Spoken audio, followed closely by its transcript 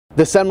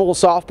The Seminoles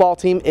softball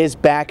team is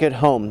back at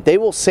home. They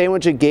will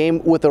sandwich a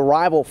game with the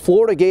rival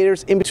Florida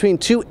Gators in between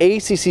two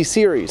ACC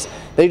series.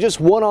 They just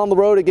won on the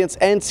road against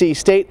NC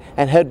State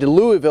and head to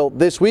Louisville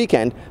this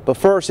weekend. But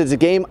first, it's a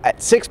game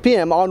at 6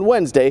 p.m. on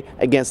Wednesday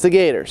against the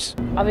Gators.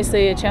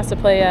 Obviously, a chance to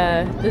play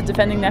the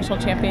defending national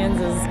champions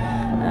is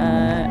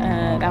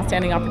an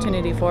outstanding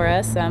opportunity for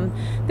us.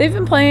 They've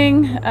been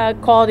playing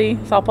quality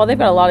softball. They've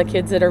got a lot of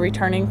kids that are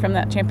returning from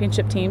that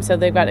championship team, so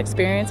they've got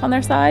experience on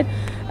their side,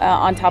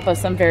 on top of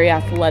some very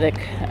athletic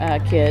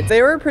kids.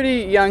 They were a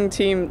pretty young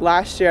team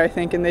last year, I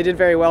think, and they did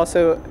very well.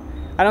 So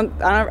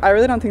I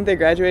really don't think they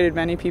graduated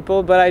many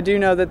people, but I do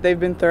know that they've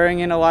been throwing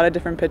in a lot of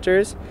different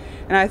pitchers,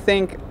 and I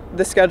think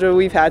the schedule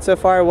we've had so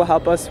far will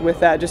help us with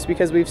that, just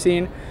because we've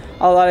seen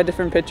a lot of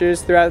different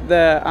pitchers throughout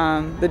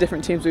the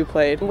different teams we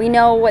played. We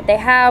know what they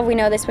have, we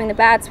know they swing the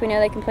bats, we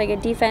know they can play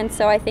good defense,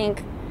 so I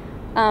think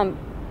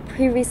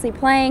previously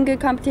playing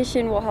good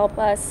competition will help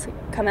us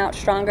come out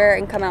stronger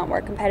and come out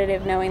more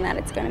competitive, knowing that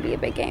it's going to be a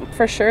big game.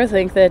 For sure, I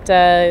think that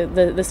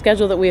the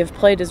schedule that we have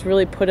played has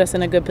really put us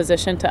in a good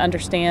position to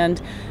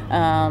understand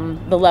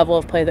the level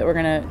of play that we're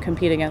going to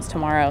compete against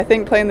tomorrow. I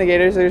think playing the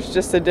Gators, there's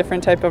just a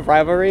different type of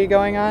rivalry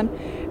going on,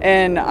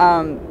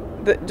 and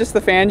just the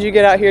fans you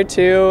get out here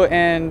too,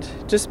 and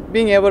just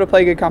being able to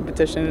play good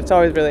competition, it's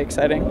always really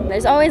exciting.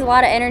 There's always a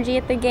lot of energy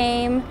at the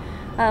game.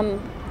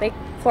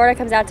 Florida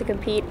comes out to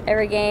compete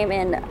every game,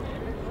 and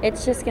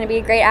it's just going to be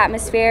a great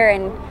atmosphere,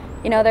 and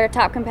you know, they're a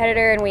top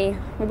competitor, and we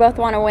both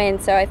want to win,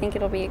 so I think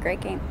it'll be a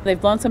great game.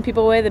 They've blown some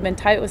people away. They've been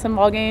tight with some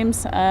ball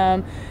games.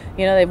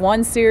 You know, they've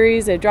won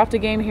series, they've dropped a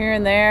game here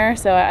and there,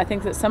 so I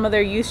think that some of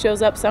their youth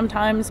shows up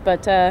sometimes,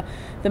 but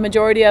the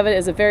majority of it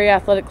is a very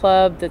athletic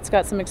club that's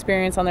got some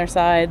experience on their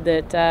side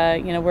that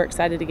you know, we're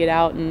excited to get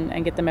out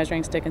and get the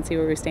measuring stick and see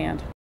where we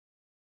stand.